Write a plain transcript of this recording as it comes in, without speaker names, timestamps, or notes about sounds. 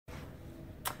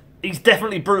He's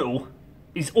definitely brutal,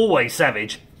 he's always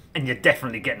savage, and you're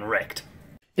definitely getting wrecked.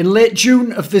 In late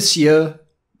June of this year,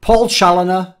 Paul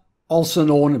Chaloner, also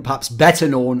known and perhaps better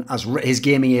known as his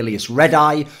gaming alias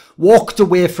ReDeYe, walked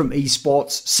away from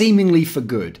esports seemingly for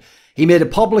good. He made a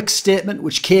public statement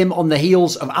which came on the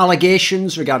heels of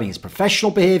allegations regarding his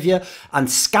professional behaviour and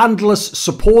scandalous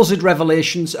supposed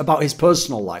revelations about his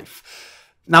personal life.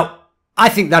 Now, I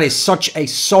think that is such a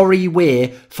sorry way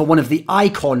for one of the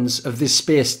icons of this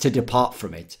space to depart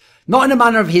from it. Not in a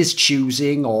manner of his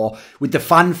choosing or with the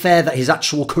fanfare that his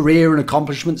actual career and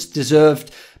accomplishments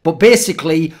deserved, but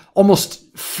basically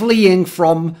almost fleeing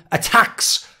from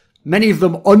attacks, many of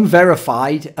them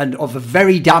unverified and of a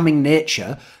very damning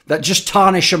nature, that just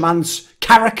tarnish a man's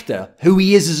character, who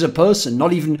he is as a person,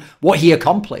 not even what he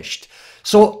accomplished.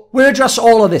 So we'll address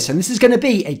all of this, and this is going to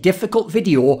be a difficult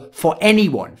video for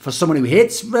anyone. For someone who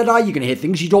hates ReDeYe, you're going to hear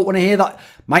things you don't want to hear that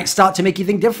might start to make you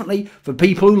think differently. For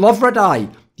people who love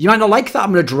ReDeYe, you might not like that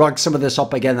I'm going to drag some of this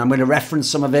up again. I'm going to reference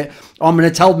some of it. Or I'm going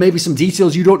to tell maybe some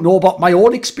details you don't know about my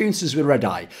own experiences with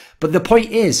ReDeYe. But the point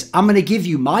is, I'm going to give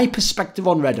you my perspective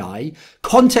on ReDeYe,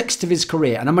 context of his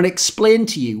career, and I'm going to explain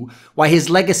to you why his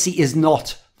legacy is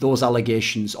not those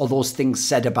allegations or those things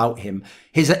said about him.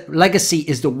 His legacy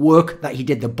is the work that he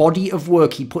did, the body of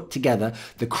work he put together,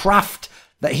 the craft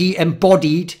that he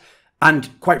embodied, and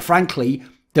quite frankly,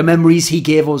 the memories he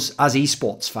gave us as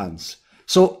esports fans.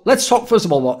 So let's talk first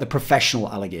of all about the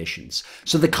professional allegations.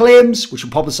 So the claims, which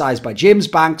were publicised by James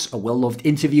Banks, a well-loved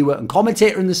interviewer and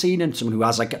commentator in the scene, and someone who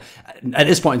has, like, at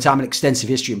this point in time, an extensive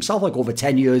history himself, like over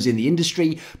 10 years in the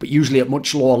industry, but usually at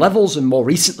much lower levels, and more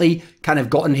recently kind of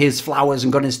gotten his flowers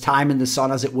and gotten his time in the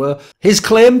sun, as it were. His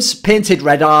claims painted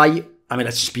ReDeYe, I mean,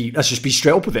 let's just be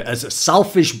straight up with it, as a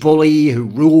selfish bully who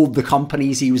ruled the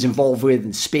companies he was involved with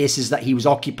and spaces that he was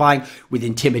occupying with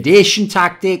intimidation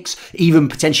tactics, even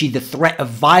potentially the threat of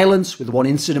violence, with one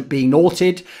incident being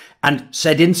noted. And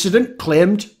said incident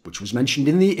claimed, which was mentioned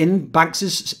in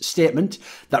Banks's statement,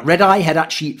 that ReDeYe had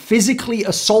actually physically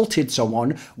assaulted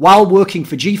someone while working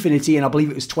for Gfinity, and I believe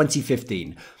it was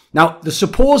 2015. Now, the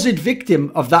supposed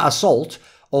victim of that assault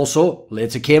also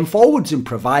later came forwards and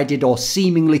provided or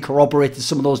seemingly corroborated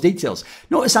some of those details.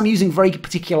 Notice I'm using very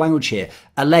particular language here.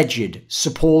 Alleged,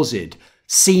 supposed,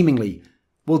 seemingly.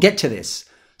 We'll get to this.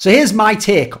 So here's my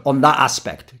take on that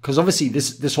aspect, because obviously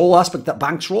this whole aspect that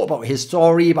Banks wrote about his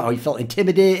story, about how he felt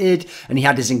intimidated and he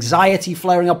had his anxiety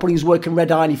flaring up when he was working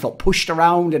ReDeYe and he felt pushed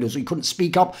around and he couldn't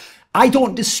speak up. I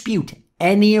don't dispute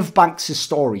any of Banks'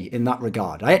 story in that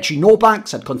regard. I actually know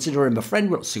Banks. I'd consider him a friend.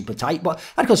 We're not super tight, but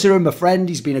I'd consider him a friend.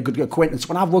 He's been a good acquaintance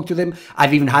when I've worked with him.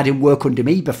 I've even had him work under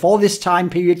me before this time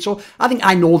period. So I think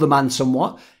I know the man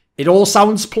somewhat. It all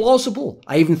sounds plausible.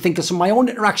 I even think of some of my own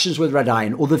interactions with ReDeYe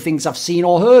and other things I've seen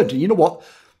or heard. And you know what?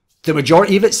 The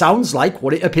majority of it sounds like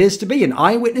what it appears to be, an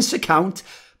eyewitness account,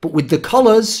 but with the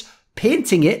colours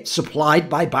painting it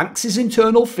supplied by Banks'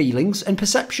 internal feelings and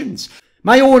perceptions.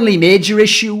 My only major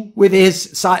issue with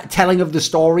his telling of the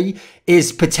story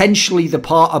is potentially the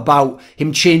part about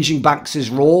him changing Banks'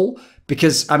 role,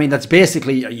 because, I mean, that's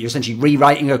basically, you're essentially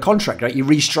rewriting a contract, right? You're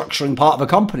restructuring part of a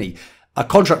company. A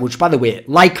contract which, by the way,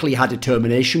 likely had a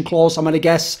termination clause, I'm going to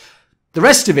guess. The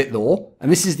rest of it, though,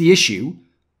 and this is the issue,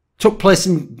 took place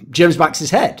in James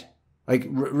Banks' head. Like,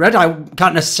 ReDeYe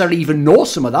can't necessarily even know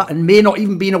some of that and may not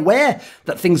even be aware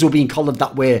that things were being coloured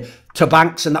that way to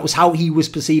Banks, and that was how he was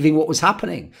perceiving what was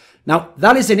happening. Now,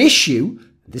 that is an issue.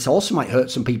 This also might hurt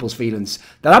some people's feelings.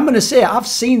 That I'm going to say I've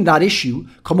seen that issue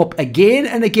come up again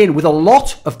and again with a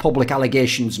lot of public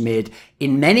allegations made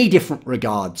in many different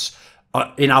regards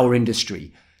in our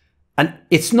industry. And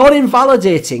it's not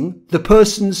invalidating the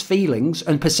person's feelings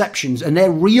and perceptions and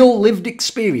their real lived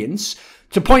experience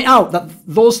to point out that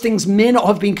those things may not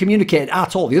have been communicated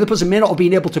at all. The other person may not have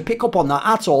been able to pick up on that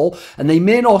at all, and they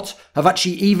may not have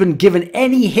actually even given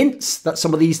any hints that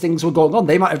some of these things were going on.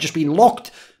 They might have just been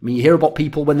locked. I mean, you hear about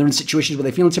people when they're in situations where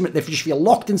they feel intimidated, they just feel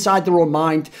locked inside their own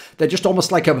mind. They're just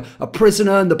almost like a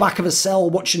prisoner in the back of a cell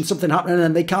watching something happening,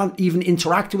 and they can't even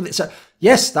interact with it. So,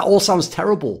 yes, that all sounds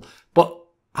terrible, but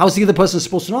how's the other person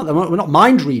supposed to know? We're not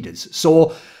mind readers.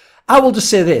 So I will just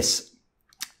say this.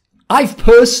 I've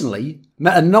personally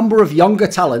met a number of younger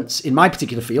talents in my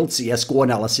particular field, CSGO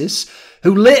analysis,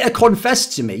 who later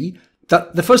confessed to me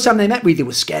that the first time they met me, they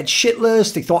were scared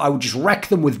shitless. They thought I would just wreck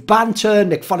them with banter and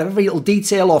make fun of every little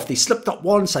detail, or if they slipped up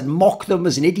once, I'd mock them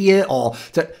as an idiot.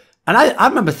 And I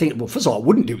remember thinking, well, first of all, I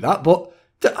wouldn't do that, but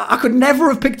I could never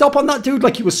have picked up on that, dude.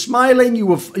 Like, you were smiling, you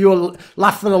were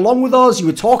laughing along with us, you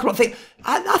were talking about things.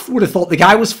 I would have thought the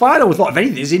guy was fine. I would have thought, if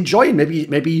anything, he's enjoying.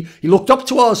 Maybe he looked up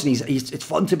to us, and it's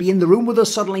fun to be in the room with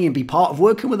us suddenly and be part of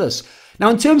working with us. Now,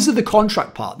 in terms of the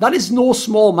contract part, that is no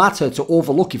small matter to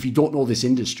overlook if you don't know this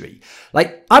industry.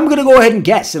 Like, I'm going to go ahead and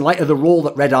guess, in light of the role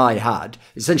that ReDeYe had,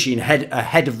 essentially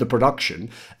ahead of the production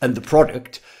and the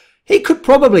product, he could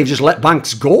probably have just let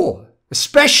Banks go,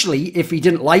 especially if he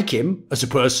didn't like him as a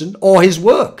person or his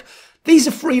work. These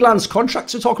are freelance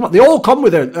contracts we're talking about. They all come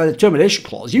with a termination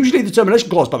clause. Usually the termination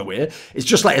clause, by the way, is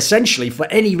just like essentially for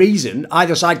any reason,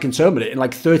 either side can terminate in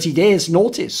like 30 days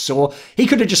notice. So he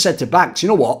could have just said to Banks, you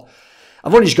know what?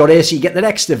 I've only just got here, so you get the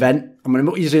next event. I'm going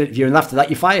to use an interview, and after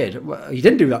that, you're fired. Well, he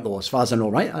didn't do that, though, as far as I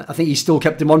know, right? I think he still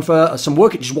kept him on for some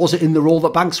work. It just wasn't in the role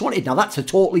that Banks wanted. Now, that's a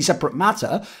totally separate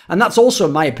matter, and that's also,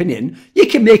 in my opinion, you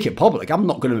can make it public. I'm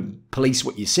not going to police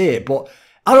what you say, but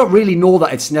I don't really know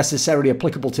that it's necessarily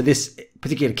applicable to this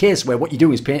particular case where what you're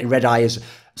doing is painting ReDeYe as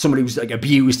somebody who's like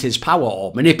abused his power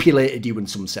or manipulated you in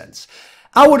some sense.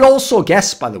 I would also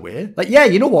guess, by the way, that, yeah,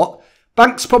 you know what?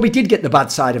 Banks probably did get the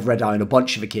bad side of ReDeYe on a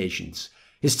bunch of occasions.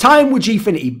 His time with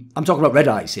Gfinity, I'm talking about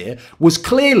ReDeYe's here, was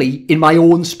clearly, in my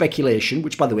own speculation,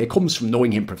 which by the way comes from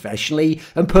knowing him professionally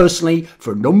and personally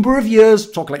for a number of years,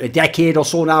 talking like a decade or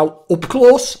so now, up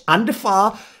close and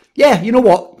afar. Yeah, you know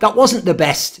what? That wasn't the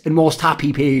best and most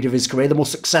happy period of his career, the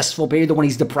most successful period, the one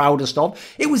he's the proudest of.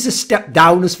 It was a step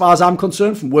down as far as I'm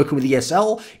concerned from working with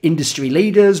ESL, industry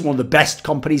leaders, one of the best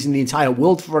companies in the entire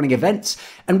world for running events.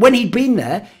 And when he'd been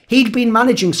there, he'd been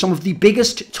managing some of the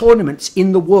biggest tournaments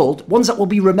in the world, ones that will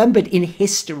be remembered in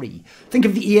history. Think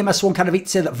of the EMS one, kind of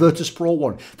say that Virtus Pro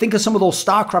one. Think of some of those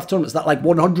StarCraft tournaments, that like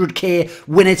 100k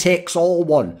winner takes all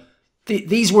one.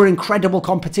 These were incredible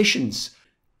competitions.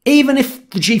 Even if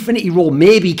the Gfinity role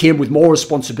maybe came with more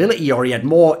responsibility or he had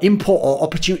more input or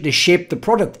opportunity to shape the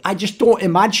product, I just don't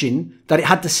imagine that it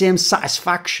had the same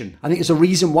satisfaction. I think there's a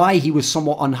reason why he was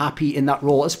somewhat unhappy in that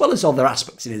role, as well as other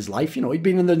aspects in his life. You know, he'd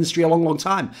been in the industry a long, long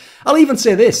time. I'll even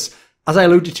say this, as I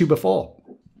alluded to before.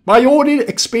 My own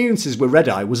experiences with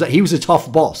ReDeYe was that he was a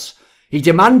tough boss. He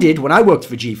demanded, when I worked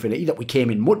for Gfinity, that we came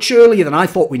in much earlier than I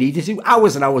thought we needed to,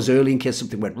 hours and hours early in case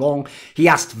something went wrong. He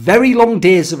asked very long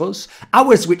days of us,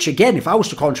 hours which, again, if I was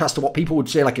to contrast to what people would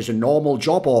say like is a normal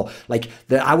job or like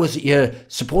the hours that you're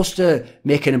supposed to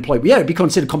make an employee, yeah, it'd be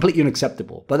considered completely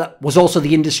unacceptable. But that was also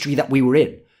the industry that we were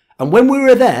in. And when we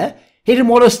were there, he didn't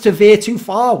want us to veer too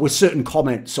far with certain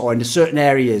comments or into certain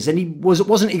areas. And he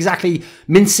wasn't exactly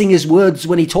mincing his words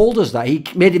when he told us that. He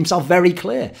made himself very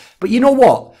clear. But you know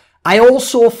what? I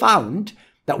also found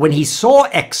that when he saw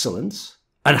excellence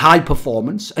and high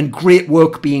performance and great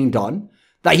work being done,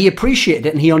 that he appreciated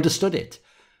it and he understood it.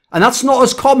 And that's not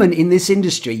as common in this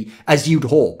industry as you'd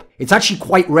hope. It's actually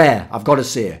quite rare, I've got to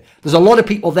say. There's a lot of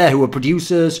people there who are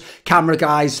producers, camera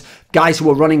guys, guys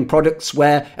who are running products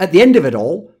where at the end of it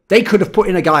all, they could have put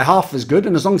in a guy half as good,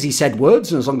 and as long as he said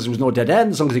words and as long as there was no dead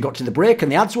end, as long as he got to the break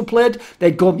and the ads were played,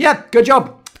 they'd go, yeah, good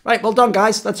job. Right, well done,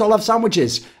 guys. Let's all have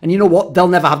sandwiches. And you know what? They'll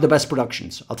never have the best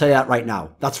productions. I'll tell you that right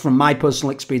now. That's from my personal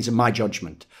experience and my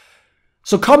judgment.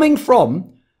 So coming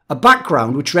from a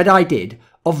background, which ReDeYe did,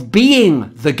 of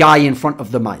being the guy in front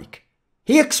of the mic,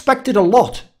 he expected a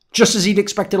lot, just as he'd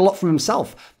expected a lot from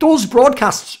himself. Those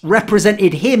broadcasts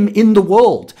represented him in the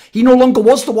world. He no longer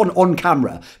was the one on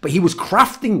camera, but he was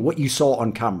crafting what you saw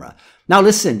on camera. Now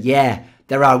listen, yeah,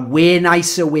 there are way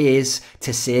nicer ways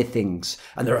to say things.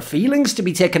 And there are feelings to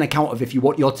be taken account of if you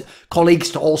want your colleagues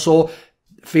to also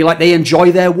feel like they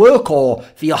enjoy their work or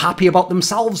feel happy about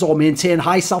themselves or maintain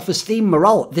high self-esteem,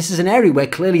 morale. This is an area where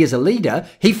clearly as a leader,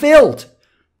 he failed.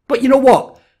 But you know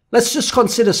what? Let's just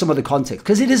consider some of the context,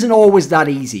 because it isn't always that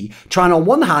easy trying on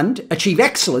one hand achieve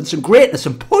excellence and greatness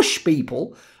and push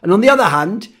people, and on the other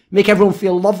hand make everyone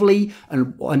feel lovely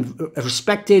and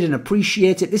respected and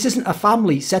appreciated. This isn't a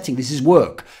family setting, this is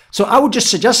work. So I would just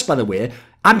suggest, by the way,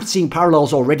 I'm seeing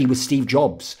parallels already with Steve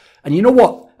Jobs. And you know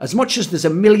what? As much as there's a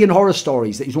million horror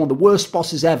stories that he's one of the worst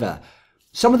bosses ever,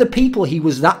 some of the people he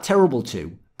was that terrible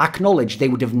to acknowledge they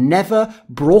would have never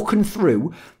broken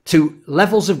through to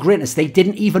levels of greatness they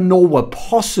didn't even know were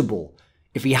possible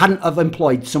if he hadn't have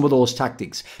employed some of those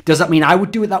tactics. Does that mean I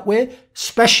would do it that way?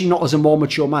 Especially not as a more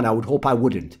mature man. I would hope I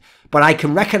wouldn't. But I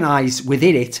can recognize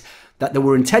within it that there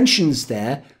were intentions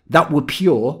there that were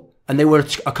pure and they were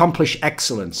to accomplish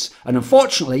excellence. And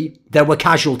unfortunately, there were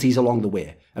casualties along the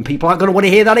way. And people aren't going to want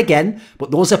to hear that again,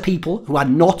 but those are people who are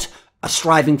not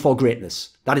striving for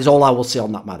greatness. That is all I will say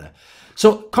on that matter.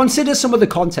 So consider some of the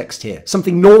context here,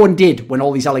 something no one did when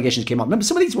all these allegations came out. Remember,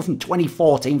 some of these were from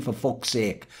 2014, for fuck's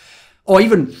sake, or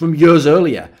even from years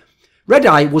earlier.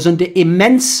 ReDeYe was under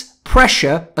immense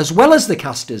pressure as well as the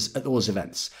casters at those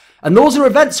events. And those are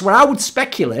events where I would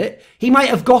speculate he might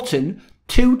have gotten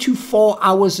 2 to 4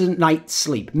 hours a night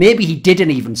sleep. Maybe he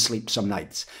didn't even sleep some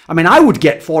nights. I mean, I would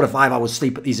get 4 to 5 hours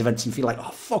sleep at these events and feel like,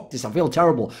 oh, fuck this, I feel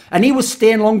terrible. And he was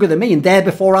staying longer than me and there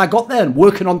before I got there and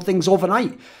working on things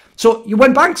overnight. So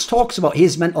when Banks talks about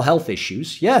his mental health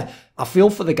issues, yeah, I feel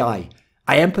for the guy.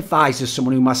 I empathise as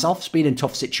someone who myself has been in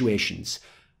tough situations.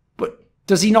 But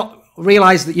does he not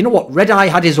realise that, you know what, ReDeYe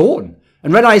had his own?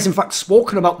 And ReDeYe has in fact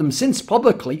spoken about them since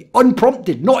publicly,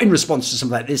 unprompted, not in response to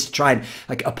something like this to try and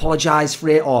like apologise for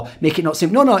it or make it not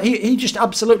seem. No, he just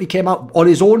absolutely came out on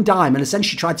his own dime and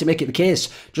essentially tried to make it the case,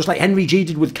 just like Henry G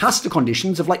did with caster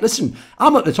conditions of like, listen,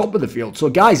 I'm at the top of the field. So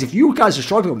guys, if you guys are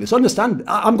struggling with this, understand,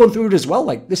 I'm going through it as well.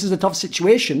 Like, this is a tough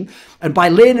situation. And by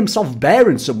laying himself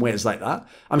bare in some ways like that,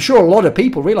 I'm sure a lot of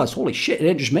people realise, holy shit, it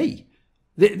ain't just me.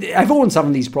 Everyone's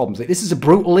having these problems. This is a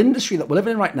brutal industry that we're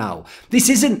living in right now. This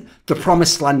isn't the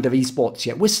promised land of esports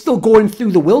yet. We're still going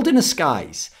through the wilderness,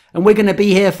 guys. And we're going to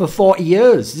be here for 40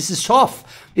 years. This is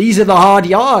tough. These are the hard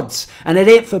yards. And it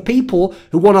ain't for people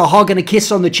who want a hug and a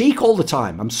kiss on the cheek all the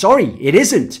time. I'm sorry, it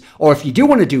isn't. Or if you do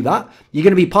want to do that, you're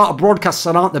going to be part of broadcasts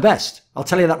that aren't the best. I'll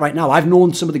tell you that right now. I've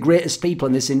known some of the greatest people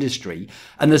in this industry.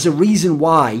 And there's a reason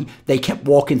why they kept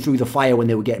walking through the fire when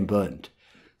they were getting burned.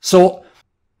 So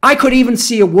I could even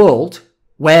see a world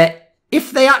where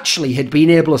if they actually had been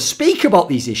able to speak about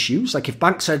these issues, like if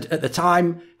Banks had at the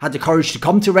time had the courage to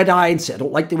come to ReDeYe and say, I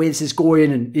don't like the way this is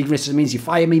going, and even if it means you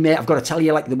fire me, mate, I've got to tell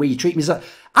you like the way you treat me.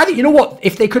 I think, you know what,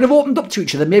 if they could have opened up to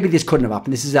each other, maybe this couldn't have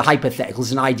happened. This is a hypothetical,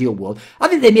 it's an ideal world. I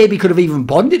think they maybe could have even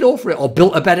bonded over it or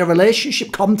built a better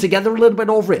relationship, come together a little bit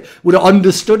over it, would have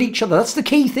understood each other. That's the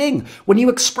key thing. When you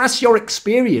express your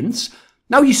experience,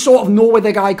 now you sort of know where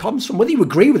the guy comes from, whether you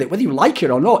agree with it, whether you like it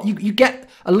or not. You get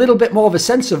a little bit more of a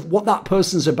sense of what that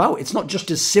person's about. It's not just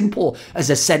as simple as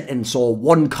a sentence or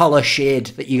one colour shade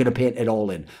that you're going to paint it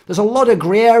all in. There's a lot of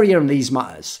grey area in these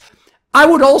matters. I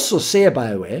would also say,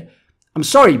 by the way, I'm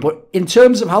sorry, but in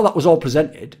terms of how that was all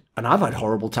presented, and I've had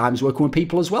horrible times working with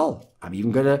people as well. I'm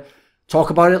even going to talk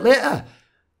about it later.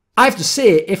 I have to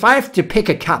say, if I have to pick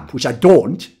a camp, which I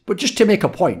don't, but just to make a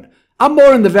point, I'm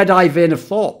more in the ReDeYe vein of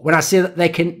thought when I say that they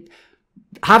can,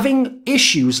 having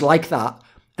issues like that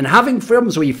and having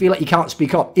films where you feel like you can't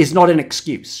speak up is not an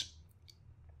excuse.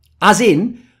 As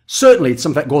in, certainly it's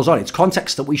something that goes on. It's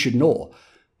context that we should know.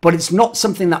 But it's not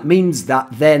something that means that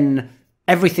then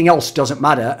everything else doesn't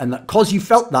matter and that because you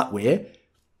felt that way,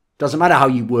 doesn't matter how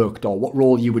you worked or what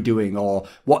role you were doing or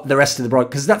what the rest of the broad,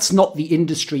 because that's not the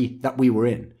industry that we were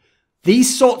in.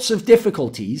 These sorts of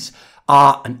difficulties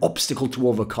are an obstacle to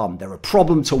overcome. They're a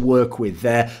problem to work with.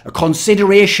 They're a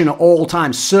consideration at all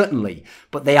times, certainly,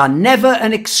 but they are never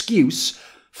an excuse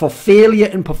for failure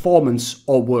in performance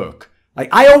or work. Like,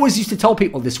 I always used to tell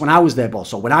people this when I was their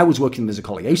boss or when I was working as a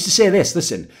colleague. I used to say this,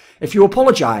 listen, if you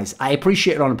apologise, I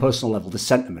appreciate it on a personal level, the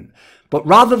sentiment. But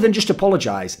rather than just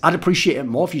apologise, I'd appreciate it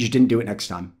more if you just didn't do it next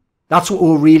time. That's what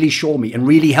will really show me and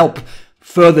really help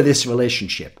further this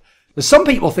relationship. There's some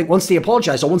people think once they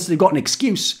apologise or once they've got an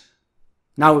excuse,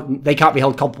 now they can't be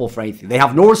held culpable for anything. They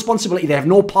have no responsibility. They have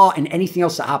no part in anything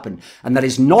else that happened. And that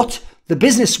is not the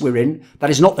business we're in. That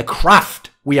is not the craft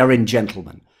we are in,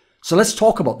 gentlemen. So let's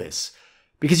talk about this.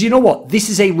 Because you know what? This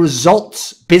is a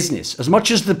results business. As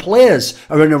much as the players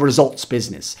are in a results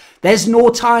business, there's no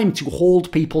time to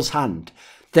hold people's hand.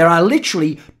 There are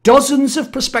literally dozens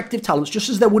of prospective talents, just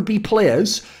as there would be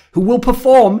players who will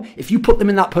perform if you put them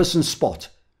in that person's spot.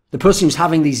 The person who's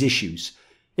having these issues.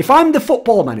 If I'm the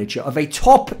football manager of a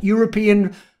top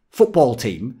European football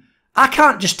team, I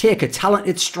can't just take a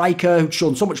talented striker who's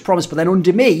shown so much promise, but then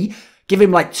under me, give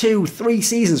him like 2-3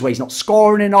 seasons where he's not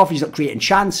scoring enough, he's not creating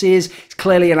chances, he's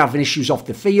clearly having issues off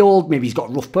the field, maybe he's got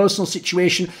a rough personal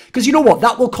situation. Because you know what?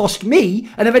 That will cost me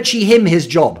and eventually him his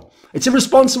job. It's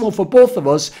irresponsible for both of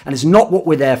us and it's not what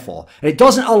we're there for. And it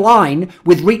doesn't align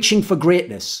with reaching for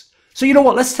greatness. So you know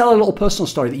what? Let's tell a little personal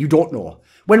story that you don't know.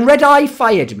 When ReDeYe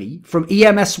fired me from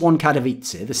EMS1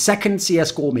 Katowice, the second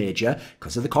CSGO major,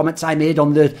 because of the comments I made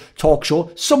on the talk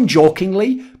show, some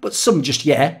jokingly, but some just,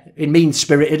 yeah, in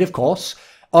mean-spirited, of course,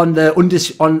 on the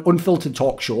Unfiltered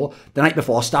talk show the night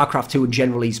before, StarCraft 2 and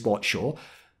General Esports show,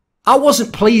 I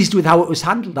wasn't pleased with how it was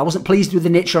handled. I wasn't pleased with the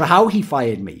nature of how he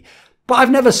fired me. But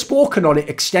I've never spoken on it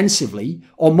extensively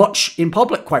or much in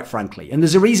public, quite frankly. And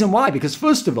there's a reason why, because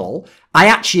first of all, I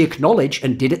actually acknowledge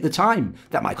and did at the time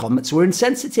that my comments were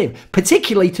insensitive,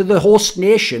 particularly to the host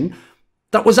nation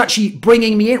that was actually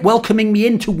bringing me in, welcoming me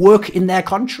in to work in their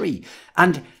country.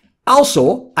 And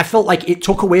also, I felt like it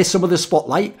took away some of the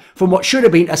spotlight from what should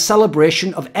have been a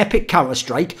celebration of epic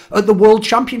Counter-Strike at the World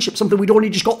Championship, something we'd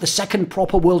only just got the second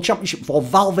proper World Championship for,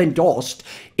 Valve endorsed,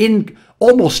 in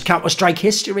almost Counter-Strike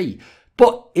history.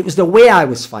 But it was the way I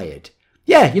was fired.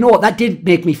 yeah, you know what, that did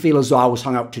make me feel as though I was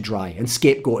hung out to dry and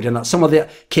scapegoated, and that some of it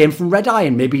came from ReDeYe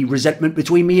and maybe resentment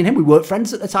between me and him. We weren't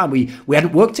friends at the time. We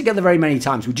hadn't worked together very many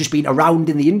times. We'd just been around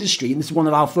in the industry, and this is one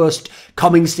of our first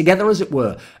comings together, as it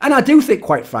were. And I do think,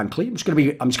 quite frankly, I'm just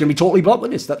going to be totally blunt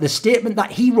with this, that the statement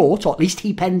that he wrote, or at least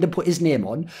he penned and put his name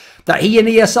on, that he and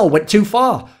ESL went too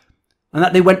far, and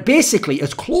that they went basically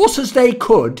as close as they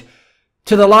could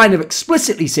to the line of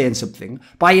explicitly saying something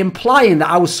by implying that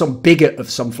I was some bigot of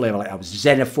some flavour, like I was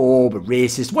xenophobe, or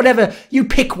racist, whatever, you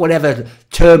pick whatever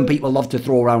term people love to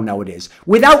throw around nowadays,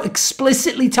 without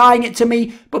explicitly tying it to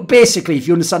me, but basically, if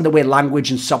you understand the way language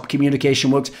and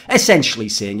sub-communication works, essentially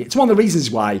saying it. It's one of the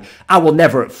reasons why I will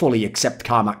never fully accept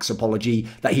Carmack's apology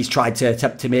that he's tried to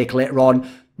attempt to make later on,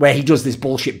 where he does this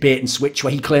bullshit bait and switch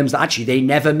where he claims that actually they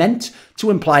never meant to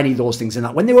imply any of those things, and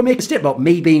that when they were making a statement about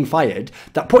me being fired,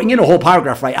 that putting in a whole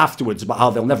paragraph right afterwards about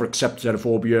how they'll never accept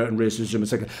xenophobia and racism and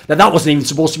stuff, that wasn't even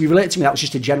supposed to be related to me. That was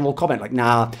just a general comment. Like,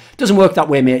 nah, it doesn't work that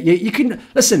way, mate. You can,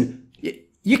 listen,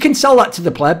 you can sell that to the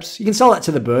plebs. You can sell that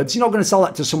to the birds. You're not going to sell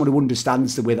that to someone who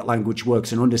understands the way that language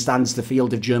works and understands the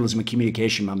field of journalism and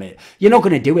communication, my mate. You're not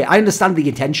going to do it. I understand the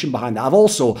intention behind that. I've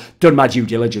also done my due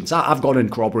diligence. I've gone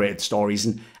and corroborated stories,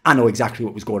 and I know exactly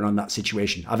what was going on in that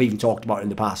situation. I've even talked about it in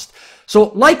the past. So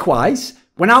likewise,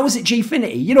 when I was at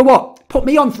Gfinity, you know what? Put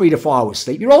me on 3 to 4 hours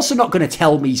sleep. You're also not going to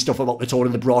tell me stuff about the tone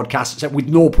of the broadcast with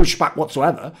no pushback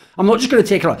whatsoever. I'm not just going to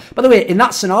take it on. By the way, in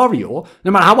that scenario,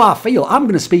 no matter how I feel, I'm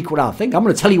going to speak what I think. I'm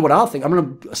going to tell you what I think. I'm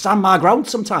going to stand my ground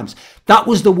sometimes. That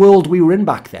was the world we were in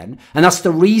back then. And that's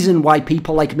the reason why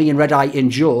people like me and ReDeYe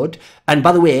endured. And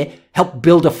by the way, helped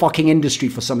build a fucking industry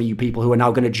for some of you people who are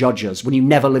now going to judge us when you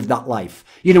never lived that life.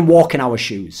 You didn't walk in our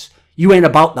shoes. You ain't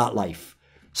about that life.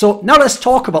 So now let's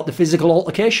talk about the physical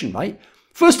altercation, right?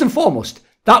 First and foremost,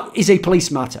 that is a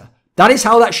police matter. That is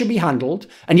how that should be handled,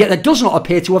 and yet that does not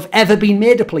appear to have ever been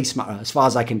made a police matter, as far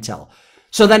as I can tell.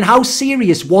 So then how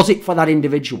serious was it for that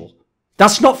individual?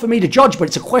 That's not for me to judge, but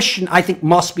it's a question I think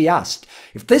must be asked.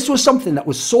 If this was something that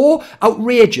was so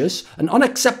outrageous and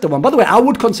unacceptable, and by the way, I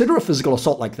would consider a physical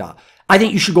assault like that, I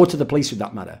think you should go to the police with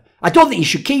that matter. I don't think you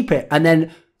should keep it and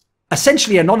then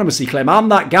essentially anonymously claim, I'm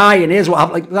that guy and here's what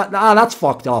happened. Like, that's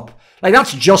fucked up. Like,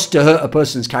 that's just to hurt a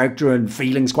person's character and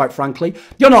feelings, quite frankly.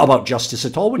 You're not about justice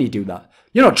at all when you do that.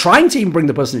 You're not trying to even bring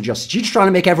the person to justice. You're just trying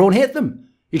to make everyone hate them.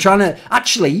 You're trying to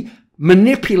actually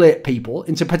manipulate people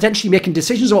into potentially making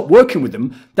decisions about working with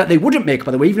them that they wouldn't make,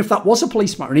 by the way, even if that was a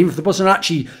police matter, and even if the person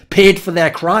actually paid for their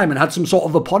crime and had some sort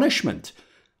of a punishment.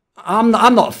 I'm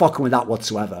not fucking with that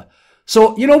whatsoever.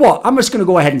 So, you know what? I'm just going to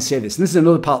go ahead and say this. And this is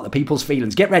another part of the people's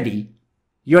feelings. Get ready.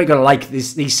 You ain't going to like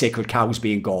these sacred cows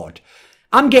being gored.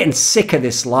 I'm getting sick of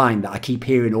this line that I keep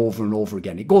hearing over and over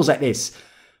again. It goes like this.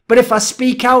 But if I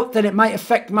speak out, then it might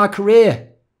affect my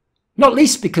career. Not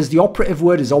least because the operative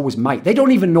word is always might. They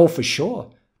don't even know for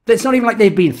sure. It's not even like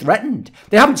they've been threatened.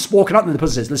 They haven't spoken up and the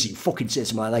person says, listen, you fucking say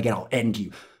something like that again, I'll end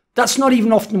you. That's not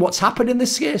even often what's happened in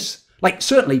this case. Like,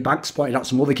 certainly Banks pointed out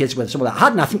some other cases where some of that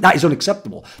hadn't. I think that is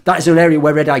unacceptable. That is an area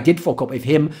where ReDeYe did fuck up if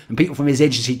him and people from his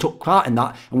agency took part in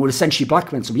that and would essentially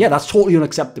blackmail someone. Yeah, that's totally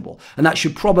unacceptable. And that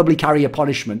should probably carry a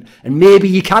punishment. And maybe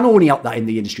you can only out that in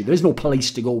the industry. There is no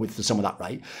police to go with for some of that,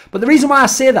 right? But the reason why I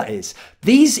say that is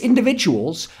these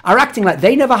individuals are acting like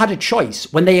they never had a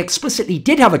choice when they explicitly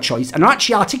did have a choice and are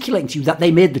actually articulating to you that they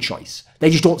made the choice.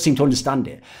 They just don't seem to understand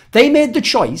it. They made the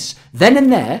choice then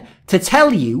and there to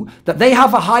tell you that they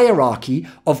have a hierarchy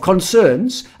of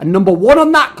concerns. And number one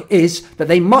on that is that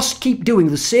they must keep doing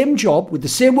the same job with the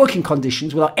same working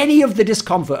conditions without any of the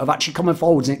discomfort of actually coming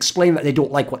forwards and explaining that they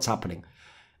don't like what's happening.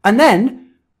 And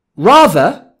then,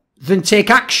 rather than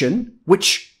take action,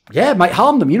 which, yeah, it might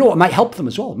harm them. You know what? It might help them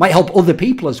as well. It might help other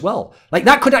people as well. Like,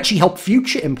 that could actually help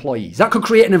future employees. That could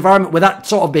create an environment where that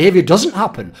sort of behavior doesn't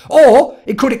happen. Or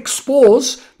it could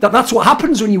expose that that's what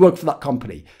happens when you work for that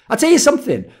company. I'll tell you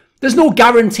something. There's no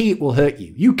guarantee it will hurt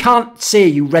you. You can't say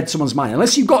you read someone's mind.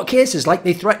 Unless you've got cases like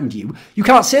they threatened you, you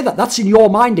can't say that. That's in your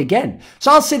mind again.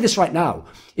 So I'll say this right now.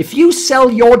 If you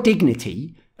sell your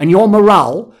dignity and your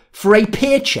morale for a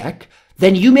paycheck,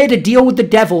 then you made a deal with the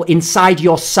devil inside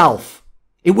yourself.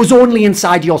 It was only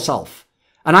inside yourself.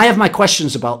 And I have my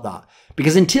questions about that.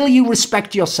 Because until you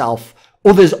respect yourself,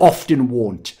 others often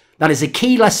won't. That is a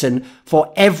key lesson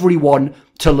for everyone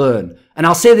to learn. And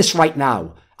I'll say this right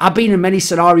now. I've been in many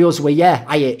scenarios where, yeah,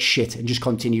 I ate shit and just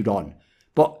continued on.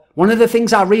 But one of the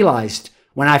things I realized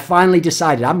when I finally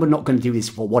decided I'm not going to do this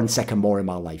for 1 second more in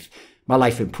my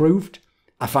life improved.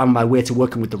 I found my way to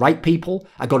working with the right people.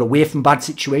 I got away from bad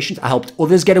situations. I helped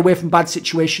others get away from bad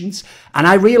situations. And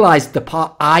I realized the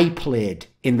part I played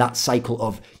in that cycle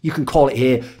of, you can call it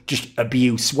here just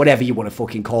abuse, whatever you want to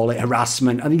fucking call it,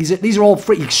 harassment. And these are all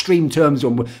pretty extreme terms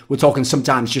when we're talking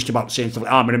sometimes just about saying stuff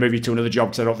like, oh, I'm going to move you to another job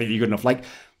because I don't think you're good enough. Like,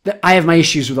 I have my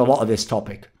issues with a lot of this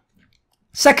topic.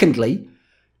 Secondly,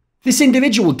 this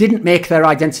individual didn't make their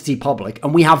identity public,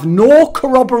 and we have no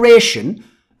corroboration,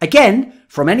 again,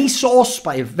 from any source,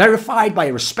 verified by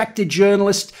a respected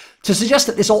journalist, to suggest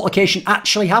that this altercation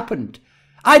actually happened.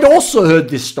 I'd also heard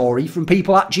this story from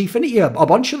people at Gfinity, a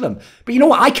bunch of them. But you know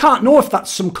what? I can't know if that's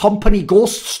some company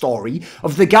ghost story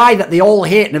of the guy that they all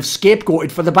hate and have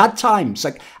scapegoated for the bad times.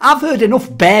 Like, I've heard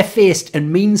enough barefaced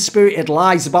and mean-spirited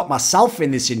lies about myself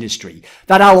in this industry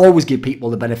that I'll always give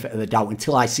people the benefit of the doubt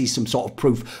until I see some sort of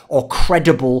proof or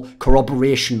credible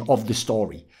corroboration of the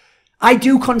story. I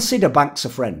do consider Banks a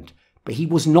friend, but he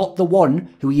was not the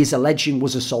one who he is alleging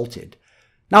was assaulted.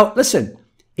 Now, listen.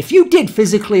 If you did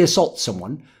physically assault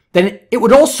someone, then it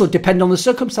would also depend on the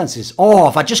circumstances. Oh,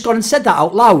 if I just gone and said that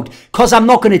out loud, because I'm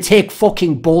not going to take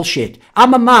fucking bullshit.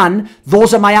 I'm a man.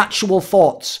 Those are my actual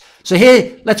thoughts. So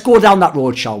here, let's go down that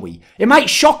road, shall we? It might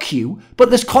shock you, but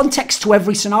there's context to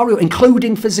every scenario,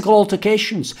 including physical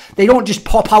altercations. They don't just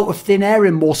pop out of thin air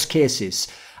in most cases.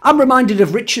 I'm reminded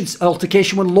of Richard's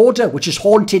altercation with Lauder, which has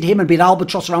haunted him and been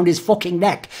albatross around his fucking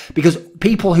neck, because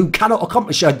people who cannot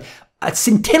accomplish a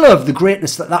scintilla of the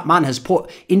greatness that that man has put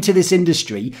into this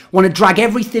industry want to drag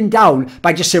everything down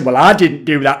by just saying, well, I didn't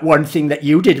do that one thing that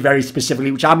you did very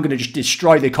specifically, which I'm going to just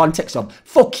destroy the context of.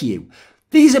 Fuck you.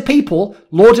 These are people,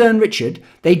 Lauder and Richard,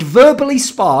 they'd verbally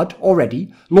sparred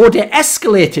already. Lauder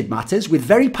escalated matters with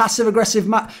very passive-aggressive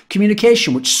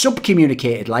communication, which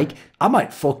sub-communicated like, I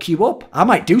might fuck you up, I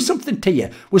might do something to you,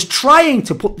 was trying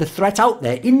to put the threat out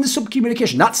there in the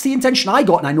sub-communication. That's the intention I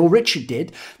got, and I know Richard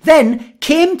did. Then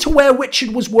came to where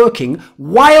Richard was working,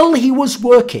 while he was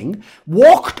working,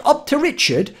 walked up to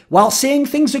Richard while saying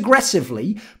things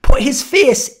aggressively, put his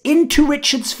face into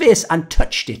Richard's face and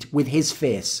touched it with his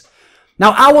face.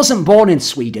 Now, I wasn't born in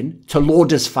Sweden to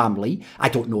Lauder's family. I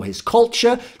don't know his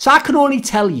culture, so I can only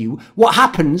tell you what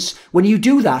happens when you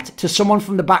do that to someone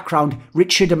from the background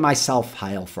Richard and myself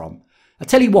hail from. I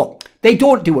tell you what, they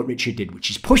don't do what Richard did,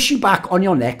 which is push you back on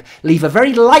your neck, leave a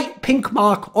very light pink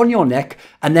mark on your neck,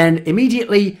 and then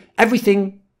immediately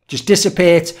everything just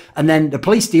dissipates, and then the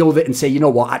police deal with it and say, you know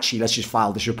what, actually, let's just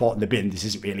file this report in the bin. This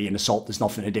isn't really an assault. There's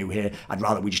nothing to do here. I'd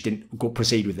rather we just didn't go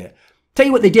proceed with it. Tell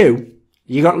you what they do.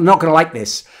 You're not going to like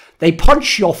this. They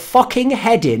punch your fucking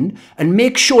head in and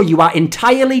make sure you are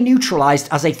entirely neutralized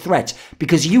as a threat,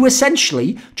 because you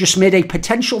essentially just made a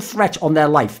potential threat on their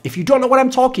life. If you don't know what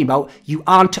I'm talking about, you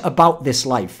aren't about this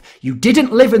life. You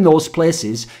didn't live in those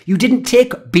places. You didn't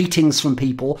take beatings from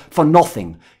people for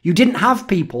nothing. You didn't have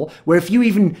people where if you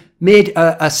even made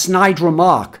a snide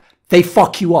remark, they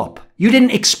fuck you up. You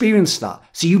didn't experience that,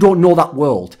 so you don't know that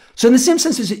world. So in the same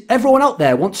sense as everyone out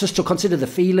there wants us to consider the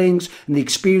feelings and the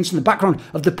experience and the background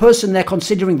of the person they're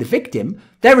considering the victim,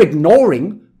 they're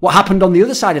ignoring what happened on the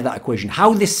other side of that equation,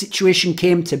 how this situation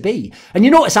came to be. And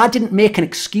you notice I didn't make an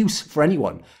excuse for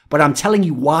anyone, but I'm telling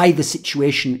you why the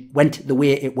situation went the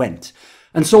way it went.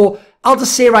 And so I'll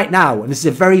just say right now, and this is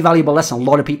a very valuable lesson a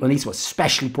lot of people in esports,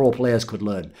 especially pro players, could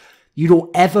learn. You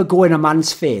don't ever go in a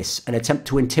man's face and attempt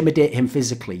to intimidate him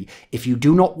physically if you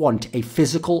do not want a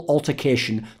physical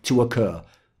altercation to occur.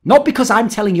 Not because I'm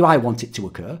telling you I want it to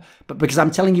occur, but because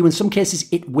I'm telling you in some cases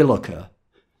it will occur.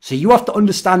 So you have to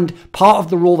understand part of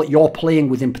the role that you're playing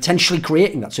within potentially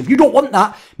creating that. So if you don't want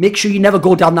that, make sure you never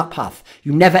go down that path.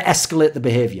 You never escalate the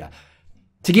behavior.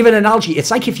 To give an analogy,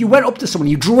 it's like if you went up to someone,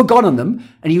 you drew a gun on them,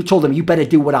 and you told them, you better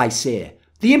do what I say.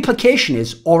 The implication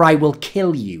is, or I will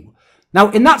kill you. Now,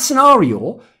 in that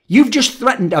scenario, you've just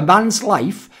threatened a man's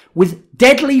life with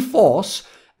deadly force,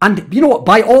 and you know what,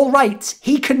 by all rights,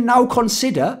 he can now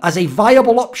consider as a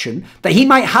viable option that he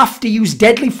might have to use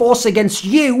deadly force against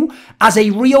you as a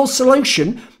real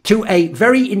solution to a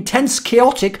very intense,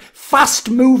 chaotic,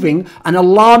 fast-moving, and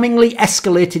alarmingly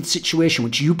escalated situation,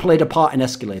 which you played a part in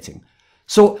escalating.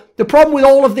 So the problem with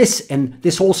all of this and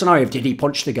this whole scenario of did he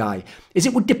punch the guy is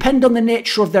it would depend on the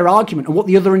nature of their argument and what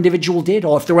the other individual did,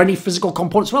 or if there were any physical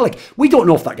components. Well, like, we don't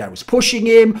know if that guy was pushing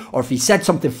him or if he said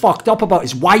something fucked up about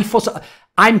his wife or something.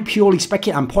 I'm purely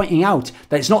speculating. I'm pointing out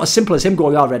that it's not as simple as him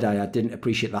going, oh, ReDeYe, I didn't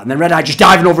appreciate that. And then ReDeYe just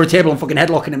diving over a table and fucking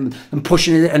headlocking him and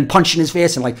pushing it and punching his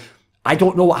face. And like, I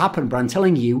don't know what happened, but I'm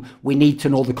telling you, we need to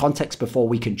know the context before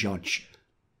we can judge.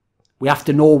 We have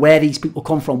to know where these people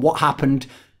come from, what happened,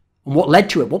 and what led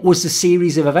to it. What was the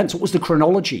series of events? What was the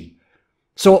chronology?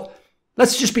 So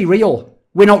let's just be real.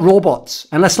 We're not robots,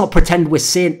 and let's not pretend we're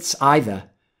saints either.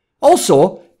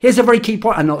 Also, here's a very key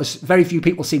point I notice very few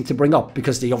people seem to bring up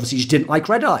because they obviously just didn't like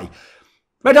ReDeYe.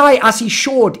 ReDeye, as he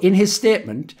showed in his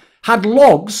statement, had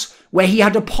logs where he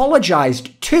had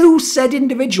apologised to said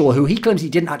individual who he claims he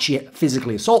didn't actually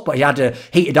physically assault, but he had a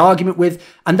heated argument with,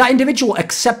 and that individual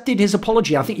accepted his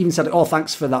apology. I think he even said, oh,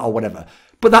 thanks for that or whatever.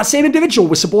 But that same individual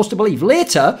was supposed to believe.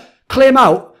 Later, claim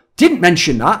out, didn't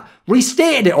mention that,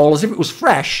 restated it all as if it was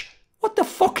fresh. What the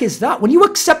fuck is that? When you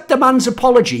accept a man's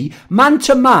apology, man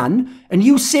to man, and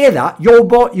you say that, your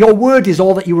word is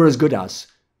all that you were as good as.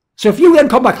 So if you then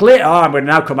come back later, oh, I'm going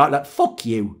to now come out like, fuck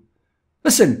you.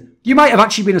 Listen, you might have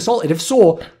actually been assaulted. If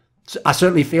so, I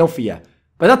certainly feel for you.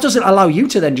 But that doesn't allow you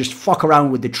to then just fuck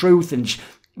around with the truth and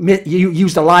you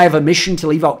use the lie of omission to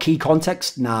leave out key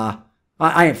context. Nah,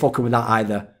 I ain't fucking with that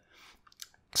either.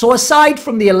 So aside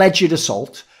from the alleged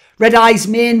assault, ReDeYe's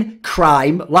main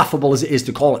crime, laughable as it is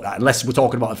to call it that, unless we're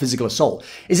talking about a physical assault,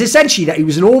 is essentially that he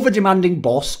was an over-demanding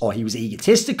boss, or he was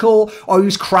egotistical, or he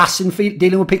was crass in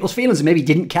dealing with people's feelings and maybe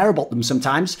didn't care about them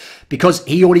sometimes because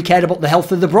he only cared about the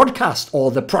health of the broadcast or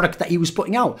the product that he was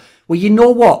putting out. Well, you know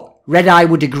what? ReDeye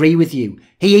would agree with you.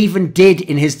 He even did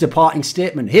in his departing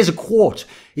statement. Here's a quote.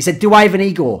 He said, do I have an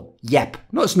ego? Yep.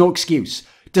 No, it's no excuse.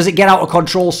 Does it get out of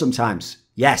control sometimes?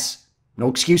 Yes. No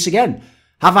excuse again.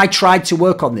 Have I tried to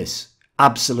work on this?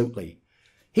 Absolutely.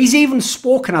 He's even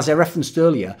spoken, as I referenced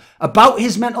earlier, about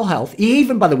his mental health. He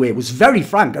even, by the way, was very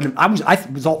frank, and I was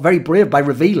very brave by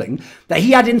revealing that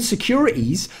he had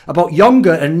insecurities about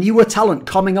younger and newer talent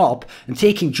coming up and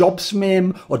taking jobs from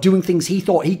him or doing things he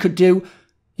thought he could do.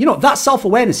 You know, that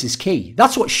self-awareness is key.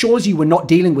 That's what shows you we're not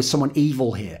dealing with someone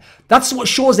evil here. That's what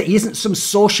shows that he isn't some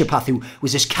sociopath who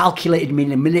was just calculated,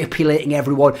 manipulating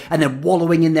everyone and then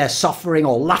wallowing in their suffering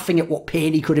or laughing at what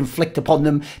pain he could inflict upon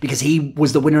them because he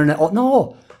was the winner in it.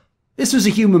 No, this was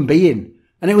a human being.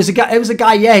 And it was a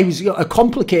guy, yeah, he was a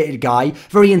complicated guy,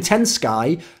 very intense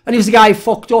guy, and he was a guy who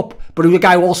fucked up, but he was a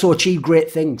guy who also achieved great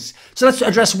things. So let's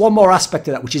address one more aspect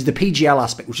of that, which is the PGL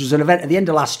aspect, which was an event at the end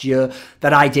of last year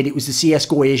that I did. It was the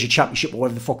CSGO Asia Championship, or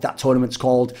whatever the fuck that tournament's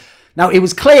called. Now, it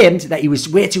was claimed that he was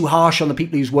way too harsh on the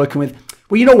people he was working with.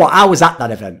 Well, you know what? I was at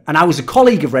that event, and I was a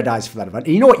colleague of ReDeYe's for that event.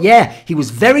 And you know what? Yeah, he was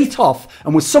very tough,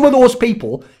 and with some of those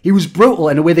people, he was brutal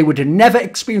in a way they would have never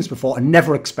experienced before and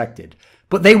never expected.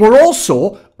 But they were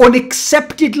also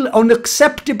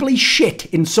unacceptably shit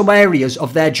in some areas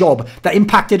of their job that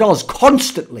impacted us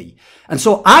constantly. And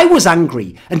so I was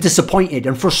angry and disappointed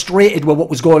and frustrated with what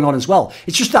was going on as well.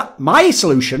 It's just that my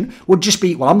solution would just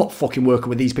be, well, I'm not fucking working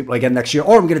with these people again next year,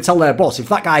 or I'm going to tell their boss, if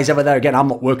that guy's ever there again, I'm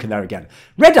not working there again.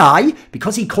 ReDeye,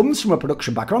 because he comes from a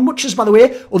production background, much as, by the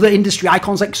way, other industry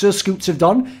icons like Sir Scoots have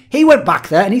done, he went back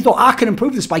there and he thought, I can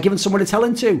improve this by giving someone to tell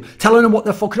him to, telling them what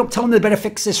they're fucking up, telling them they better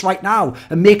fix this right now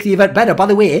and make the event better. By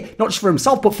the way, not just for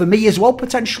himself, but for me as well,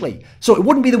 potentially. So it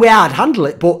wouldn't be the way I'd handle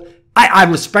it, but I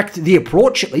respect the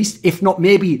approach, at least, if not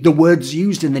maybe the words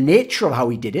used and the nature of how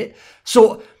he did it.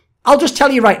 So I'll just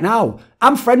tell you right now,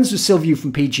 I'm friends with Silvio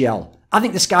from PGL. I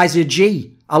think this guy's a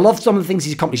G. I love some of the things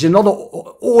he's accomplished. He's another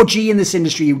OG in this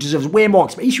industry who deserves way more.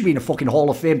 He should be in a fucking Hall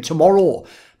of Fame tomorrow.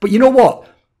 But you know what?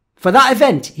 For that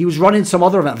event, he was running some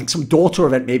other event, I think some daughter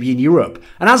event maybe in Europe.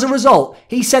 And as a result,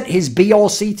 he sent his B or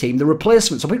C team, the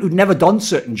replacements, some people who'd never done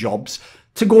certain jobs,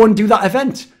 to go and do that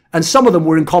event. And some of them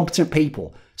were incompetent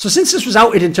people. So since this was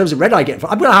outed in terms of ReDeye getting,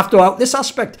 I'm going to have to out this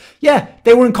aspect. Yeah,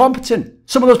 they were incompetent.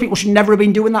 Some of those people should never have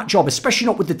been doing that job, especially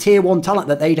not with the tier 1 talent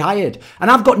that they'd hired.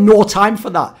 And I've got no time for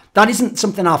that. That isn't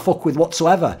something I fuck with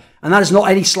whatsoever. And that is not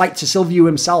any slight to Silvio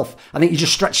himself. I think he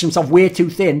just stretched himself way too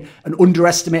thin and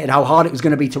underestimated how hard it was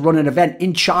going to be to run an event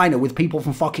in China with people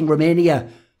from fucking Romania.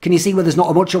 Can you see where there's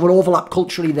not much of an overlap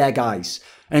culturally there, guys?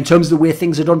 And in terms of the way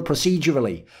things are done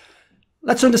procedurally.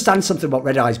 Let's understand something about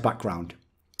ReDeYe's background.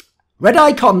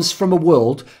 ReDeye comes from a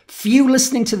world few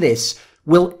listening to this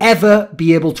will ever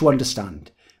be able to understand,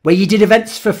 where you did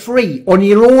events for free on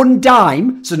your own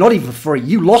dime, so not even for free,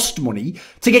 you lost money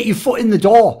to get your foot in the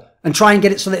door and try and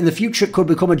get it so that in the future it could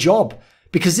become a job.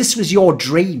 Because this was your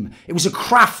dream. It was a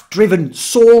craft driven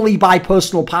solely by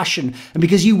personal passion, and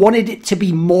because you wanted it to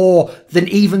be more than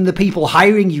even the people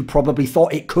hiring you probably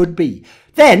thought it could be.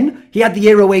 Then, he had the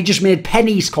era where he just made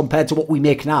pennies compared to what we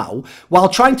make now, while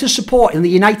trying to support in the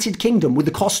United Kingdom, with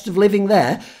the cost of living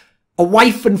there, a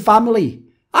wife and family.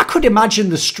 I could imagine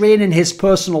the strain in his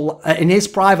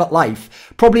private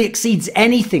life probably exceeds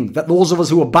anything that those of us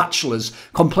who are bachelors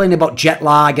complaining about jet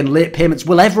lag and late payments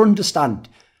will ever understand.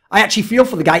 I actually feel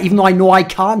for the guy, even though I know I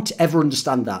can't ever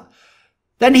understand that.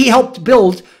 Then he helped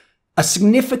build a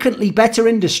significantly better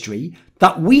industry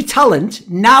that we talent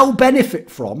now benefit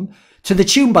from, to the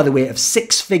tune, by the way, of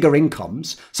 6-figure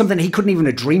incomes, something he couldn't even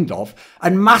have dreamed of,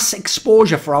 and mass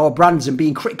exposure for our brands and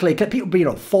being critically, people being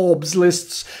on Forbes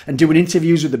lists and doing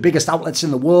interviews with the biggest outlets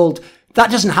in the world.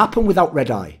 That doesn't happen without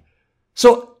ReDeYe.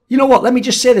 So, you know what? Let me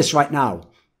just say this right now,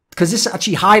 because this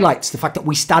actually highlights the fact that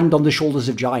we stand on the shoulders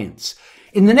of giants.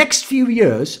 In the next few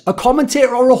years, a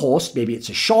commentator or a host, maybe it's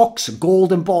a Shocks, a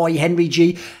Golden Boy, Henry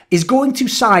G, is going to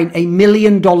sign $1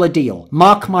 million deal.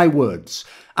 Mark my words.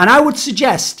 And I would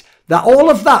suggest that all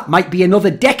of that might be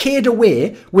another decade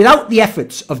away without the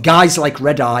efforts of guys like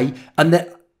ReDeYe and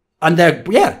their,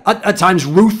 yeah, at times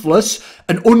ruthless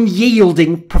and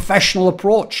unyielding professional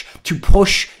approach to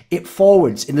push it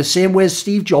forwards in the same way as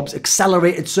Steve Jobs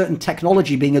accelerated certain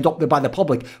technology being adopted by the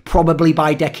public, probably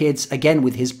by decades again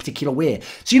with his particular way.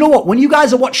 So you know what? When you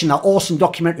guys are watching that awesome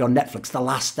documentary on Netflix, The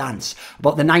Last Dance,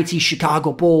 about the 90s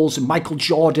Chicago Bulls and Michael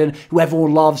Jordan, who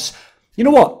everyone loves, you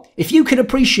know what? If you can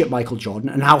appreciate Michael Jordan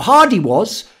and how hard he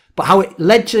was, but how it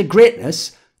led to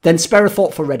greatness, then spare a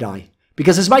thought for ReDeYe.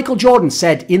 Because as Michael Jordan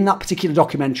said in that particular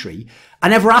documentary, I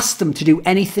never asked them to do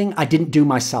anything I didn't do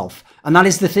myself. And that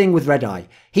is the thing with ReDeYe.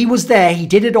 He was there, he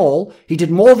did it all, he did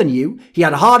more than you, he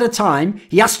had a harder time,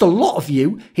 he asked a lot of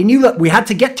you, he knew that we had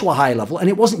to get to a higher level, and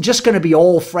it wasn't just going to be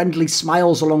all friendly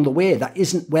smiles along the way. That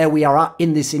isn't where we are at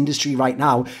in this industry right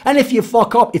now. And if you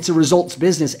fuck up, it's a results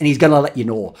business, and he's going to let you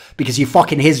know, because you're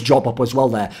fucking his job up as well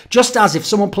there. Just as if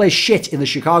someone plays shit in the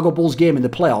Chicago Bulls game in the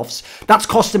playoffs, that's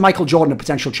costing Michael Jordan a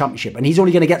potential championship, and he's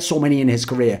only going to get so many in his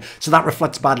career, so that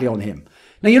reflects badly on him.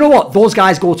 Now, you know what? Those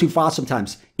guys go too far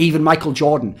sometimes, even Michael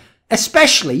Jordan,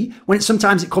 especially when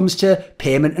sometimes it comes to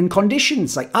payment and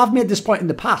conditions. Like, I've made this point in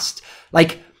the past.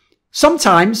 Like,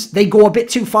 sometimes they go a bit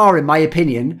too far, in my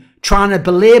opinion, trying to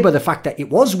belabor the fact that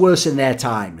it was worse in their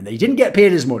time and they didn't get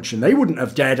paid as much and they wouldn't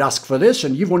have dared ask for this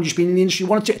and you've only just been in the industry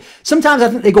wanted to. Sometimes I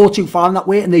think they go too far in that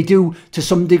way, and they do, to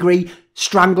some degree,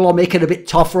 strangle or make it a bit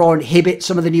tougher or inhibit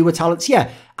some of the newer talents.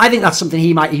 Yeah, I think that's something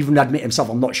he might even admit himself.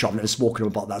 I'm not sure. I've never spoken to him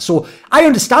about that. So I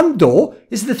understand, though,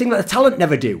 this is the thing that the talent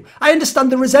never do. I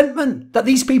understand the resentment that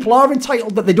these people are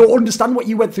entitled, that they don't understand what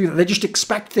you went through, that they just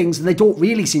expect things and they don't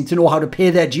really seem to know how to pay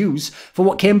their dues for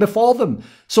what came before them.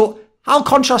 So I'll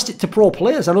contrast it to pro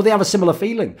players. I know they have a similar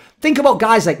feeling. Think about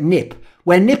guys like Nip,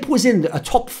 where Nip was in a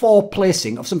top 4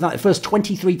 placing of something like the first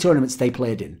 23 tournaments they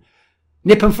played in.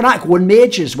 Nip and Fnatic won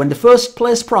majors when the first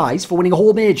place prize for winning a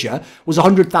whole major was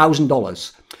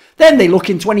 $100,000. Then they look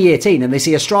in 2018 and they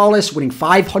see Astralis winning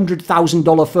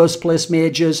 $500,000 first place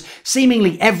majors.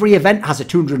 Seemingly every event has a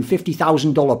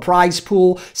 $250,000 prize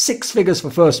pool, 6 figures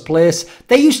for first place.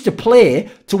 They used to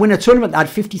play to win a tournament that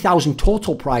had $50,000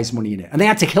 total prize money in it, and they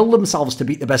had to kill themselves to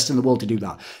beat the best in the world to do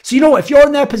that. So you know what, if you're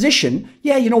in their position,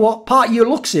 yeah, you know what, part of you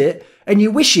looks at it and you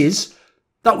wishes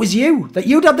that was you, that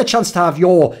you'd had the chance to have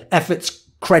your efforts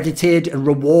credited and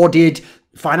rewarded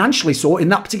financially so in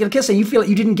that particular case, and you feel like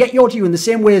you didn't get your due in the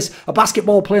same way as a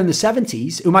basketball player in the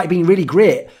 70s who might have been really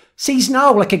great sees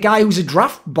now like a guy who's a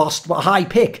draft bust but a high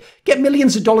pick get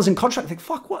millions of dollars in contract. Think,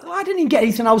 fuck, what? I didn't even get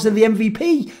anything. I was in the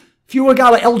MVP. If you were a guy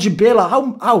like Elgin Baylor,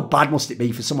 how bad must it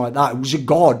be for someone like that? It was a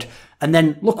god, and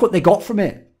then look what they got from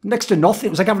it. Next to nothing. It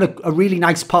was like having a really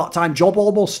nice part-time job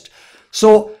almost.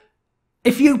 So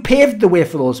if you paved the way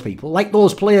for those people, like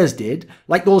those players did,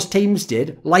 like those teams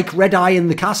did, like ReDeYe and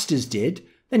the casters did,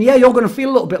 then yeah, you're going to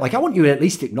feel a little bit like, I want you to at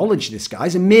least acknowledge this,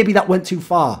 guys. And maybe that went too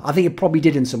far. I think it probably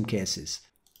did in some cases.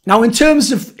 Now, in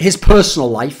terms of his personal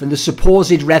life and the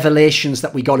supposed revelations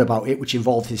that we got about it, which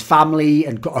involved his family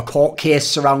and got a court case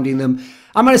surrounding them,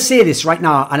 I'm going to say this right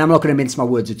now, and I'm not going to mince my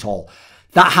words at all,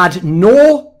 that had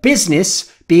no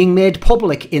business being made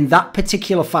public in that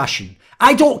particular fashion.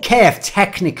 I don't care if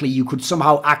technically you could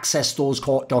somehow access those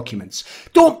court documents.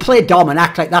 Don't play dumb and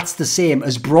act like that's the same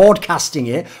as broadcasting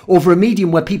it over a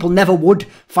medium where people never would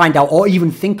find out or even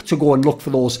think to go and look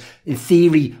for those, in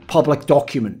theory, public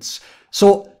documents.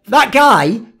 So that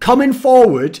guy coming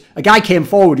forward, a guy came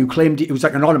forward who claimed, it was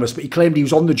like anonymous, but he claimed he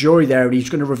was on the jury there and he's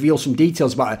going to reveal some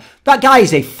details about it. That guy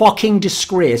is a fucking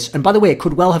disgrace. And by the way,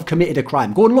 could well have committed a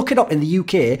crime. Go and look it up in the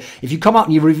UK. If you come out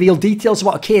and you reveal details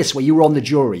about a case where you were on the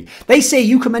jury, they say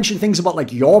you can mention things about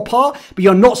like your part, but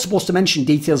you're not supposed to mention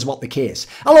details about the case.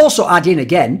 I'll also add in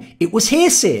again, it was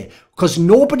hearsay, because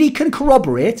nobody can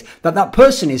corroborate that that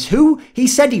person is who he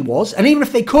said he was. And even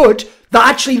if they could, that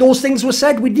actually those things were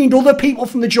said, we'd need other people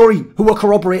from the jury who were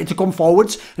corroborated to come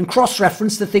forwards and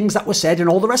cross-reference the things that were said and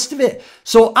all the rest of it.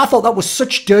 So I thought that was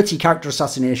such dirty character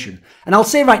assassination. And I'll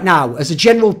say right now, as a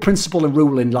general principle and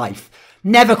rule in life,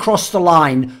 never cross the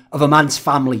line of a man's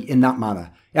family in that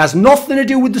manner. It has nothing to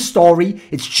do with the story.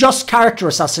 It's just character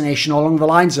assassination along the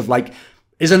lines of like,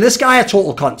 isn't this guy a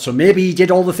total cunt? So maybe he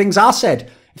did all the things I said.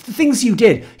 If the things you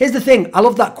did, here's the thing. I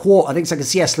love that quote. I think it's like a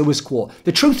C.S. Lewis quote.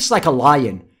 The truth's like a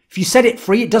lion. If you set it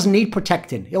free, it doesn't need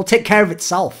protecting. It'll take care of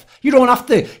itself. You don't have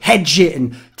to hedge it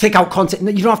and take out content.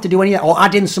 You don't have to do any of that, or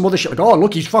add in some other shit like, oh,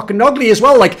 look, he's fucking ugly as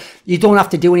well. Like, you don't have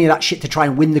to do any of that shit to try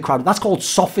and win the crowd. That's called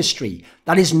sophistry.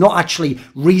 That is not actually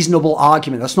reasonable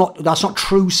argument. That's not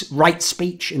true right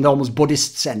speech in the almost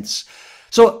Buddhist sense.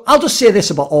 So I'll just say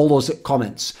this about all those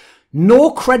comments.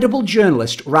 No credible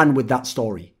journalist ran with that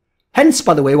story. Hence,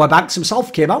 by the way, why Banks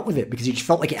himself came out with it, because he just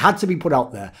felt like it had to be put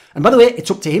out there. And by the way,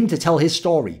 it's up to him to tell his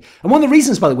story. And one of the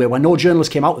reasons, by the way, why no journalist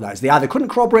came out with that is they either couldn't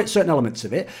corroborate certain elements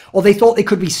of it, or they thought they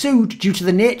could be sued due to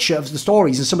the nature of the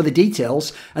stories and some of the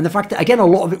details, and the fact that, again, a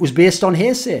lot of it was based on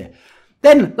hearsay.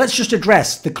 Then, let's just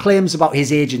address the claims about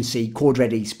his agency, Code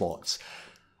Red Esports.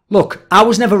 Look, I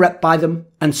was never repped by them,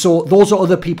 and so those are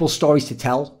other people's stories to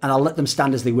tell, and I'll let them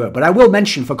stand as they were. But I will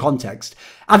mention, for context,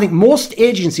 I think most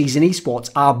agencies in esports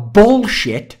are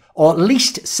bullshit, or at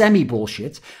least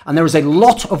semi-bullshit, and there is a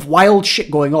lot of wild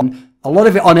shit going on. A lot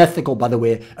of it unethical, by the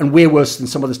way, and way worse than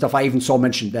some of the stuff I even saw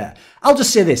mentioned there. I'll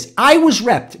just say this. I was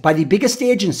repped by the biggest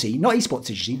agency, not esports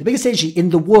agency, the biggest agency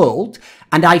in the world,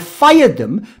 and I fired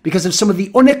them because of some of the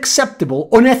unacceptable,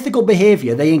 unethical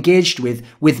behavior they engaged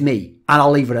with me. And I'll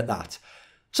leave it at that.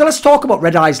 So let's talk about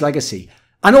ReDeYe's legacy.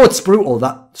 I know it's brutal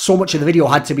that so much of the video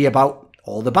had to be about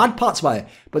all the bad parts about it,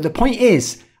 but the point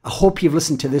is, I hope you've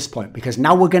listened to this point, because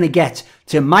now we're going to get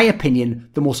to, in my opinion,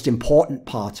 the most important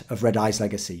part of ReDeYe's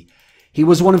legacy. He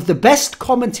was one of the best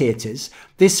commentators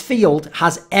this field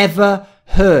has ever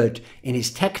heard, in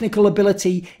his technical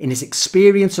ability, in his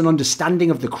experience and understanding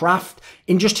of the craft,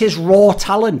 in just his raw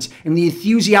talent, in the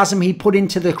enthusiasm he put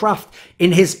into the craft,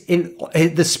 in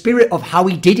the spirit of how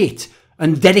he did it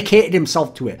and dedicated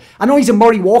himself to it. I know he's a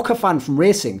Murray Walker fan from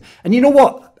racing, and you know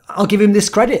what? I'll give him this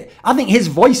credit. I think his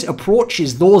voice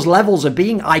approaches those levels of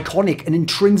being iconic and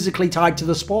intrinsically tied to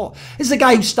the sport. This is a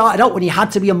guy who started out when he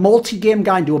had to be a multi-game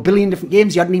guy and do a billion different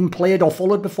games he hadn't even played or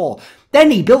followed before.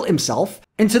 Then he built himself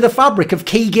into the fabric of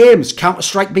key games,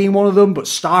 Counter-Strike being one of them, but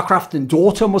StarCraft and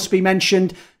Dota must be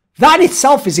mentioned. That in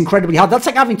itself is incredibly hard. That's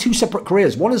like having two separate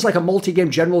careers. One is like a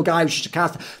multi-game general guy who's just a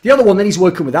caster. The other one, then he's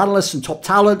working with analysts and top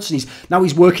talents, and now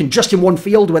he's working just in one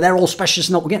field where they're all specialists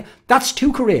and not again. That's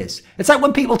two careers. It's like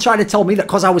when people try to tell me that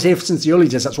because I was here since the early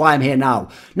days, that's why I'm here now.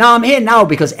 Now I'm here now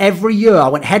because every year I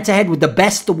went head to head with the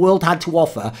best the world had to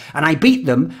offer, and I beat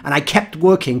them, and I kept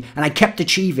working, and I kept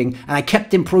achieving, and I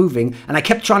kept improving, and I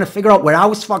kept trying to figure out where I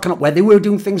was fucking up, where they were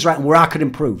doing things right, and where I could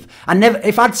improve. And never,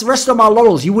 if I'd rested on my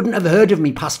laurels, you wouldn't have heard of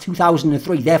me past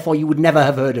 2003, therefore you would never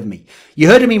have heard of me. You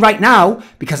heard of me right now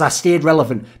because I stayed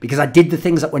relevant, because I did the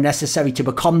things that were necessary to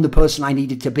become the person I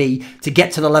needed to be to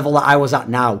get to the level that I was at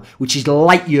now, which is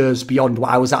light years beyond what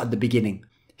I was at the beginning.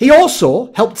 He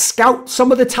also helped scout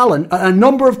some of the talent at a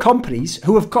number of companies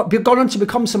who have gone on to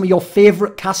become some of your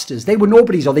favourite casters. They were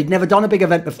nobodies, or they'd never done a big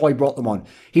event before he brought them on.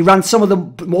 He ran some of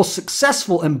the most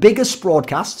successful and biggest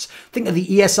broadcasts. Think of the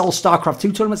ESL StarCraft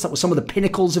 2 tournaments. That was some of the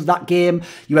pinnacles of that game.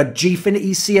 You had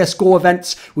Gfinity's CSGO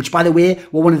events, which, by the way,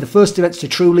 were one of the first events to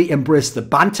truly embrace the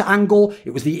banter angle.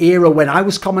 It was the era when I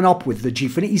was coming up with the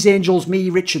Gfinity's Angels,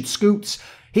 me, Richard Scoots.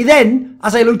 He then,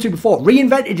 as I alluded to before,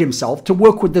 reinvented himself to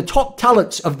work with the top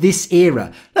talents of this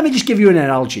era. Let me just give you an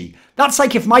analogy. That's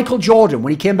like if Michael Jordan,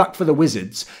 when he came back for the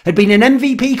Wizards, had been an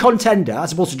MVP contender,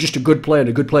 as opposed to just a good player and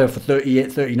a good player for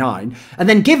 38, 39, and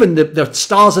then given the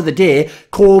stars of the day,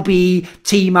 Kobe,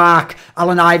 T-Mac,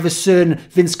 Allen Iverson,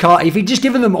 Vince Carter, if he'd just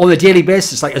given them on a daily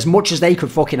basis, like as much as they could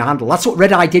fucking handle. That's what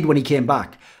ReDeYe did when he came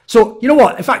back. So, you know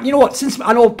what? In fact, you know what? Since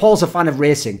I know Paul's a fan of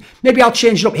racing, maybe I'll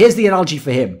change it up. Here's the analogy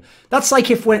for him. That's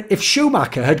like if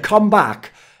Schumacher had come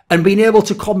back and been able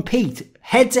to compete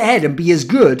head-to-head and be as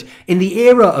good in the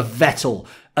era of Vettel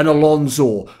and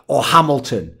Alonso or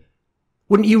Hamilton.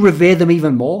 Wouldn't you revere them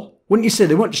even more? Wouldn't you say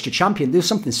they weren't just a champion? There's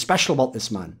something special about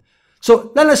this man.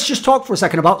 So then let's just talk for a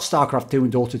second about StarCraft 2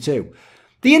 and Dota 2.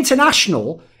 The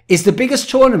International is the biggest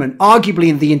tournament, arguably,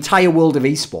 in the entire world of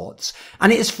esports,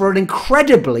 and it is for an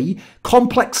incredibly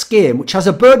complex game, which has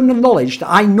a burden of knowledge that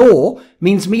I know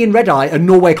means me and ReDeYe are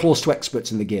nowhere close to experts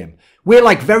in the game. We're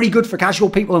like very good for casual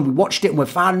people, and we watched it and we're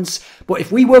fans, but if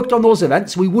we worked on those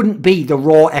events, we wouldn't be the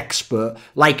raw expert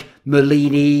like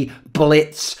Merlini,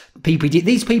 Blitz, PPD.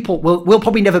 These people will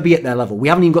probably never be at their level. We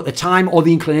haven't even got the time or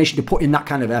the inclination to put in that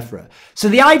kind of effort. So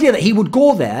the idea that he would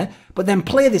go there, but then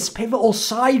play this pivotal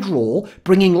side role,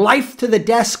 bringing life to the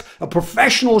desk, a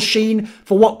professional sheen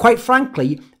for what, quite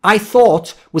frankly, I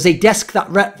thought was a desk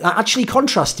that actually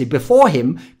contrasted before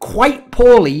him quite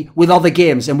poorly with other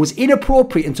games and was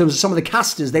inappropriate in terms of some of the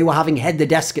casters they were having head the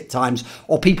desk at times,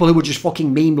 or people who were just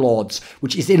fucking meme lords,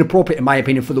 which is inappropriate in my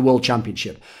opinion for the World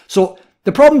Championship. So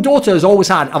The problem Dota has always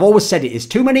had, I've always said it, is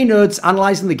too many nerds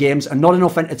analysing the games and not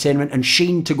enough entertainment and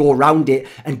sheen to go around it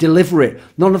and deliver it.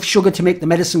 Not enough sugar to make the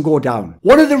medicine go down.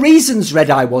 One of the reasons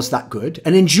ReDeYe was that good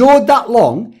and endured that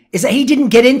long is that he didn't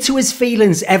get into his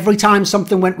feelings every time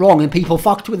something went wrong and people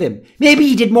fucked with him. Maybe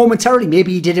he did momentarily,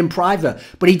 maybe he did in private,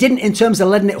 but he didn't in terms of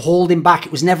letting it hold him back.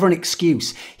 It was never an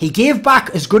excuse. He gave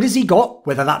back as good as he got,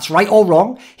 whether that's right or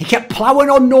wrong. He kept ploughing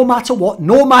on no matter what,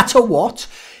 no matter what.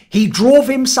 He drove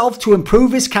himself to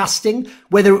improve his casting,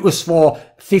 whether it was for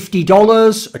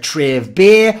 $50, a tray of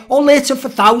beer, or later for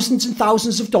thousands and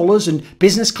thousands of dollars and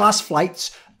business class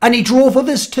flights. And he drove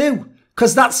others too.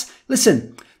 Because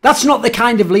listen, that's not the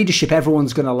kind of leadership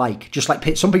everyone's going to like. Just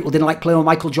like some people didn't like playing with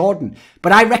Michael Jordan.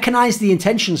 But I recognise the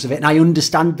intentions of it and I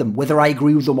understand them, whether I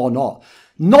agree with them or not.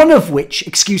 None of which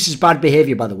excuses bad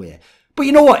behaviour, by the way. But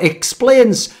you know what? It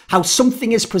explains how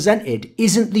something is presented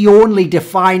isn't the only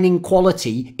defining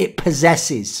quality it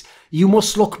possesses. You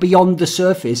must look beyond the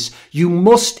surface. You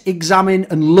must examine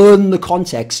and learn the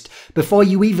context before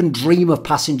you even dream of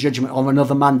passing judgment on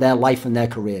another man, their life and their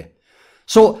career.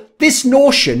 So this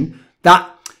notion that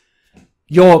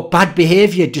your bad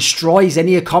behaviour destroys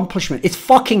any accomplishment, it's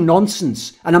fucking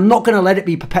nonsense. And I'm not going to let it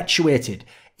be perpetuated.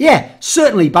 Yeah,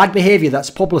 certainly bad behaviour that's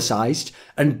publicised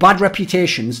and bad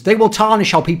reputations, they will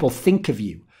tarnish how people think of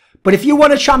you. But if you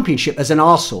won a championship as an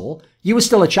arsehole, you were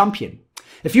still a champion.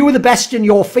 If you were the best in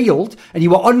your field and you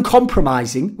were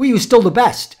uncompromising, well, you were still the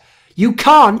best. You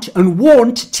can't and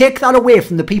won't take that away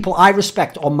from the people I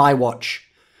respect on my watch.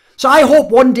 So I hope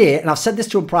one day, and I've said this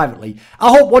to him privately, I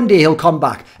hope one day he'll come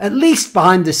back, at least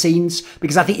behind the scenes,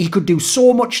 because I think he could do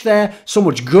so much there, so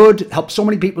much good, help so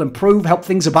many people improve, help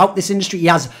things about this industry. He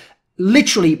has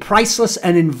literally priceless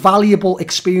and invaluable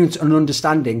experience and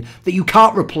understanding that you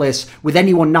can't replace with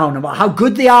anyone now, no matter how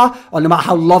good they are or no matter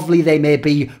how lovely they may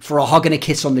be for a hug and a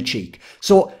kiss on the cheek.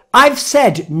 So I've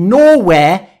said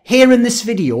nowhere here in this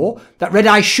video that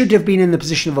ReDeYe should have been in the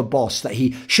position of a boss, that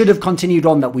he should have continued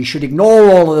on, that we should ignore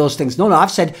all of those things. No,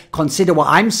 I've said consider what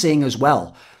I'm saying as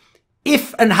well.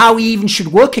 If and how he even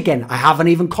should work again, I haven't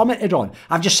even commented on.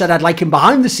 I've just said I'd like him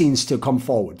behind the scenes to come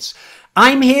forwards.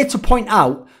 I'm here to point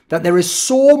out that there is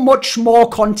so much more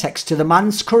context to the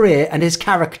man's career and his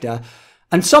character.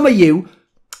 And some of you,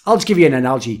 I'll just give you an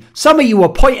analogy. Some of you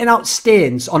are pointing out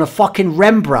stains on a fucking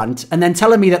Rembrandt and then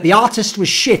telling me that the artist was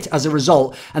shit as a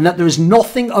result and that there is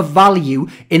nothing of value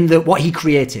in what he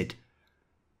created.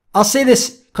 I'll say this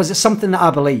because it's something that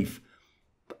I believe.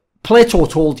 Plato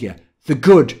told you, the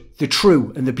good, the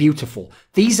true, and the beautiful.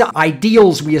 These are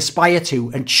ideals we aspire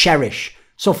to and cherish.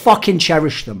 So fucking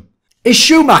cherish them. Is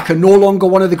Schumacher no longer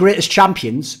one of the greatest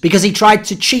champions because he tried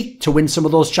to cheat to win some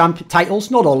of those titles?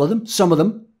 Not all of them, some of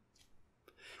them.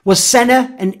 Was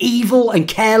Senna an evil and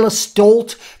careless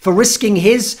dolt for risking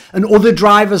his and other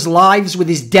drivers' lives with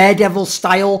his daredevil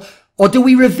style? Or do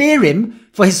we revere him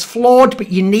for his flawed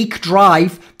but unique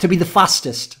drive to be the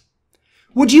fastest?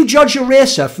 Would you judge a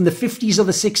racer from the 50s or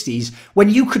the 60s when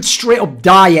you could straight up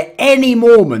die at any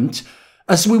moment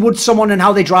as we would someone and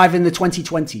how they drive in the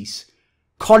 2020s?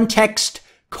 Context,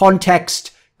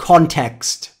 context,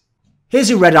 context. Here's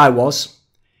who ReDeYe was.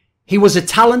 He was a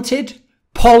talented,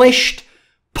 polished,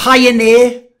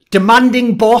 pioneer,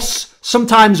 demanding boss,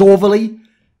 sometimes overly,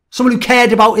 someone who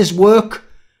cared about his work,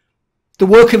 the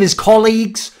work of his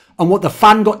colleagues, and what the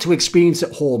fan got to experience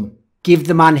at home. Give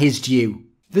the man his due.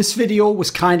 This video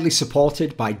was kindly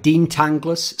supported by Dean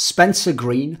Tanglis, Spencer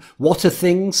Green,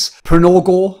 Whattathings,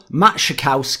 Pranogo, Matt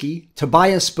Shakowski,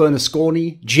 Tobias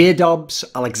Bernasconi, JDubs,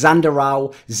 Alexander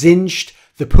Rao, Xinged,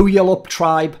 the Puyallup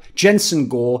Tribe, Jensen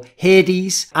Goh,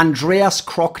 ReDeYe's, Andreas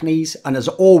Kroknes, and as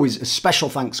always, a special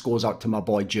thanks goes out to my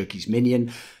boy Jerky's Minion.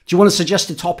 Do you want to suggest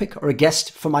a topic or a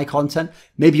guest for my content?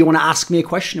 Maybe you want to ask me a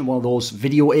question in one of those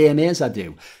video AMAs I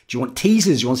do. Do you want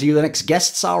teasers? Do you want to see who the next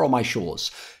guests are on my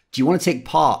shows? Do you want to take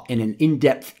part in an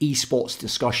in-depth esports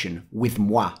discussion with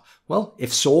moi? Well,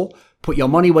 if so, put your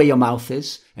money where your mouth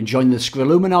is and join the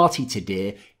Scrilluminati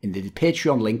today in the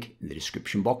Patreon link in the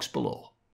description box below.